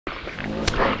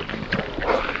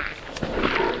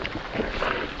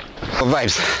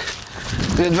Vibes.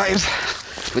 Good vibes.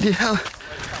 What the hell?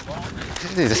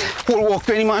 This whole walk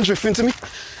 20 man drifting to me.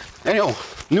 Anyhow,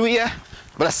 new year,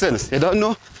 but that's sense. You don't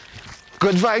know.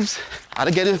 Good vibes. I had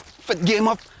to get a fit game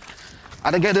up. I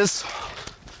had to get this.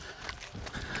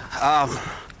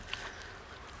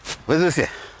 What is this here?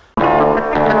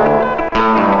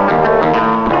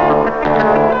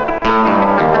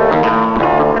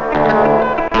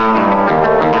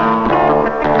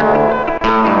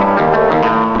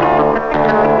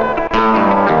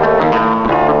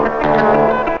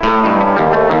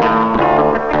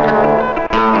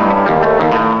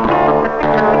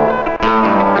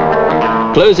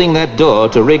 Closing that door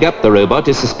to rig up the robot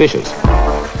is suspicious. For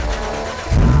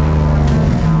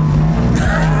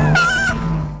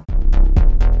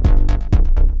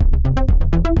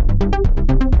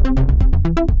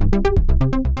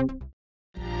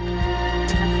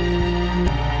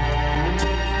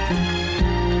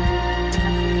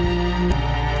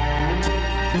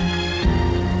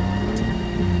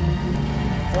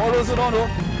those who don't know,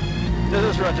 this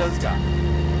is Roger's car.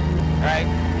 Right?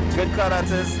 Good car that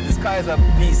is. This car is a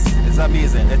beast. It's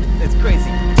amazing. It's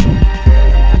crazy.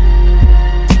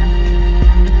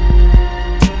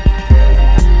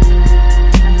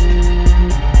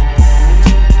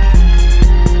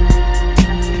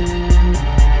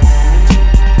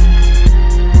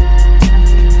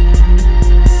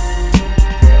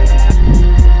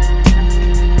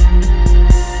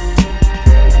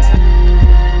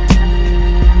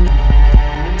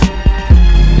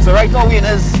 So right now we in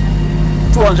this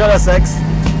 200SX,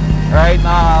 right?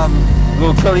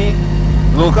 Local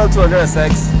 200SX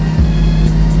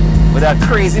with that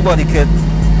crazy body kit.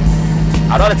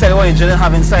 I don't want to tell you what engine I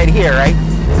have inside here, right?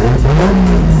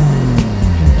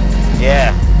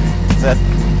 Yeah, it's a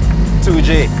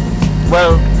 2J.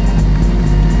 Well,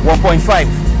 1.5.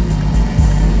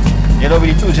 You know,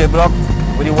 with the 2J block,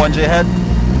 with the 1J head.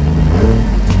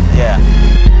 Yeah.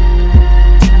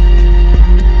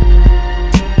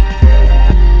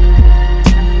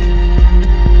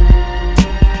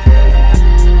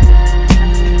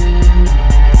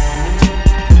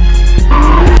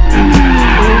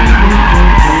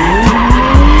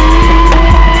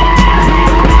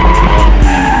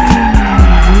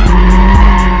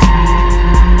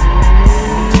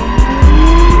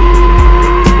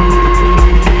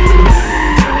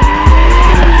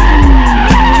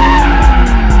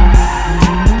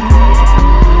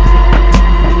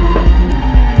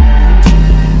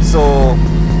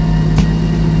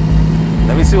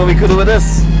 See what we could do with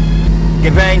this.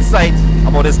 Give you insight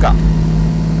about this car.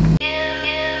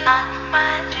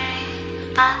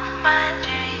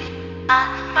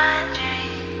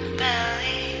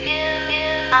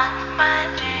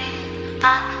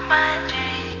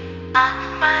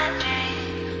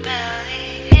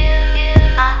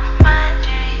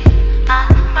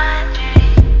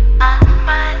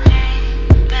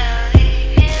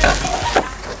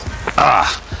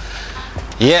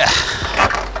 Yeah.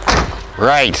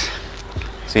 Right,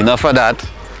 so enough of that.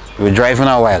 We're driving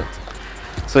a while.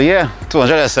 So yeah,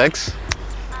 200SX,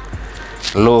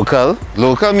 local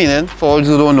meaning for all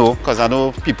who don't know, because I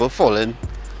know people falling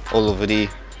all over the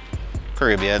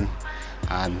Caribbean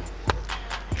and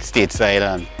stateside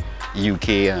and UK,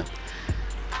 and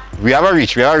we have a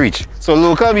reach. So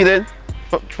local meaning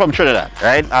from Trinidad,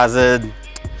 right? As in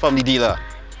from the dealer,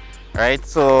 right?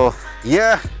 So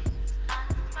yeah,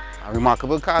 a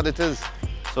remarkable car it is.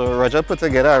 So Roger put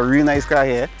together a really nice car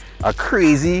here, a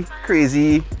crazy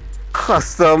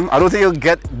custom. I don't think you'll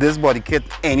get this body kit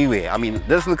anyway. I mean,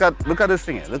 just look at this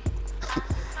thing here. Look,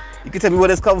 you can tell me where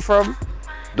this come from.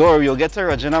 Don't worry, you'll get to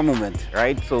Roger in a moment,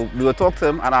 right? So we will talk to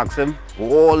him and ask him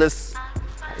all this,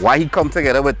 why he come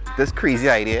together with this crazy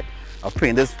idea of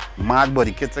putting this mad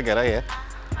body kit together here.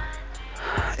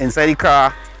 Inside the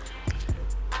car,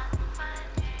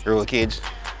 roll cage.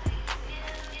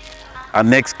 And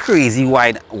next crazy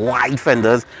wide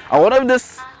fenders. I wonder if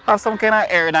this have some kind of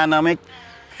aerodynamic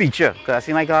feature, because I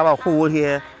seem like I have a hole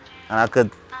here and I could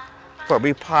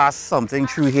probably pass something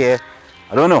through here.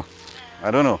 I don't know.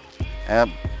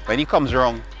 When he comes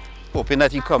wrong, hoping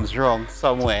that he comes wrong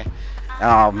somewhere.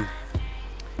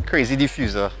 Crazy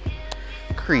diffuser.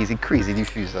 Crazy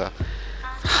diffuser.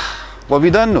 But we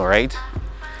don't know, right?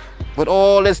 But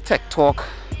all this tech talk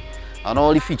and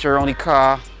all the feature around the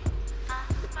car,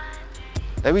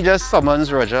 let me just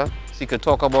summons Roger so he could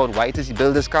talk about why it is he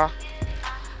built this car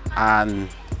and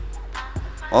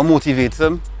what motivates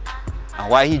him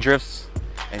and why he drifts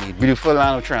in the beautiful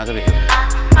land of Trinidad.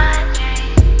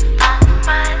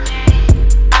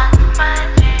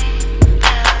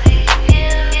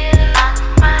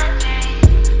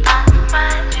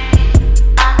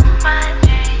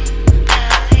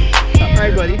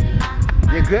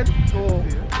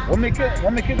 make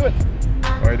it do it?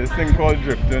 Boy, this thing called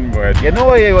drifting, boy. You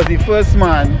know he was the first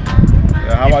man.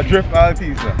 Yeah, have a drift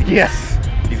LT, sir. Yes.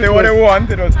 Say what they want,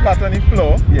 it was flat on the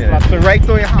floor. Yeah. So right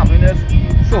now you're having this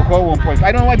so-called 1.5.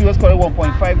 I don't know why people call it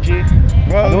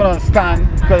 1.5J. Well, I don't understand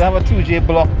because I have a 2J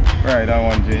block. Right,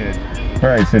 and 1J head.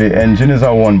 Right, so the engine is a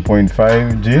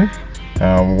 1.5J,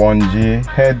 1J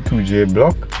head, 2J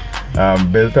block,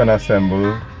 built and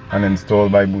assembled and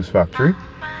installed by Boost Factory.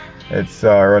 It's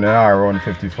running around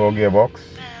 54 gearbox,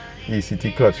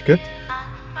 ECT clutch kit,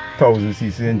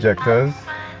 1000cc injectors,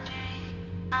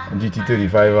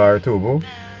 GT35R turbo,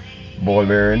 ball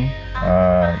bearing,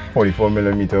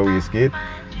 44mm wastegate,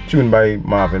 tuned by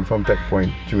Marvin from Tech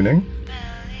Point Tuning,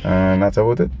 and that's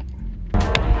about it.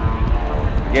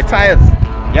 Your tires,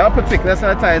 you have a particular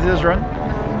set of tires you just run?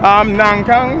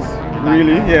 Nankangs,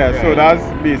 really, yeah. Right. So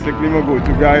that's basically my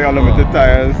go-to guy, unlimited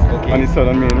tires on the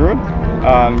Southern Main Road.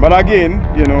 But again,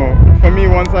 you know, for me,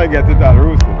 once I get it, I'll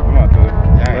roast it, no matter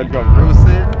where it comes from.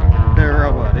 Roasting the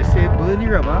rubber. They say burn the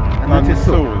rubber and not your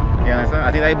soul. You understand?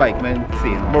 I think I bike men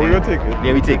say. But we're gonna take it.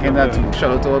 Yeah, we're taking that too.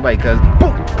 Shout out to our bikers.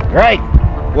 Boom! Right.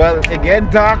 Well, again,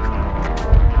 dark.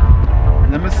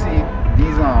 Let me see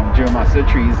these Germaster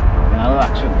trees in a little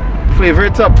action. Flavor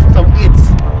it up, some hits.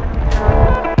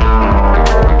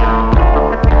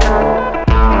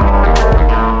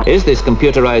 Is this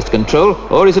computerized control,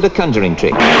 or is it a conjuring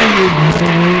trick?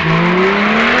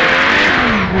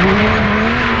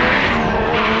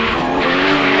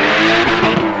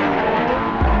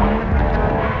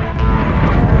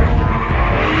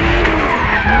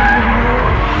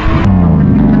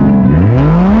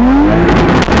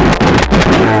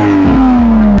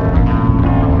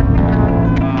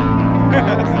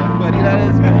 Somebody that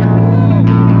is, man.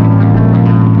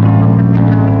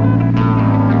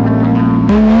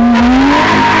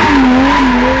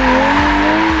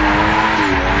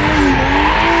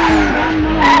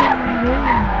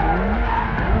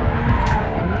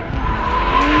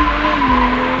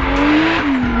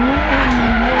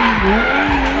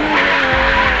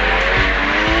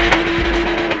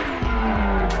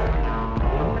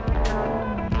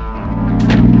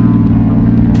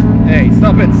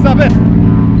 Stop it!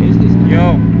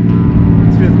 Yo,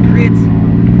 this feels great.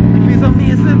 It feels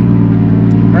amazing.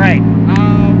 Right,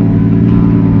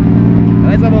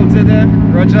 that's about it there.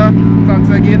 Roger, thanks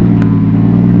again.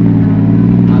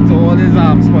 And to all his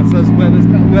sponsors,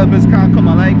 whoever's can't come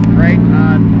alive, right?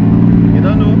 And you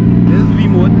don't know, this is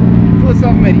VMode, first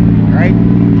of many, right?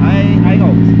 I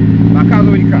out. I can't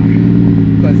go with the car.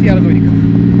 Because he had to go with the car.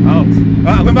 Out.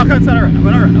 I'm going back and turn around. I'm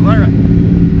gonna run.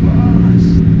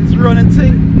 Gosh, this running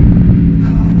thing.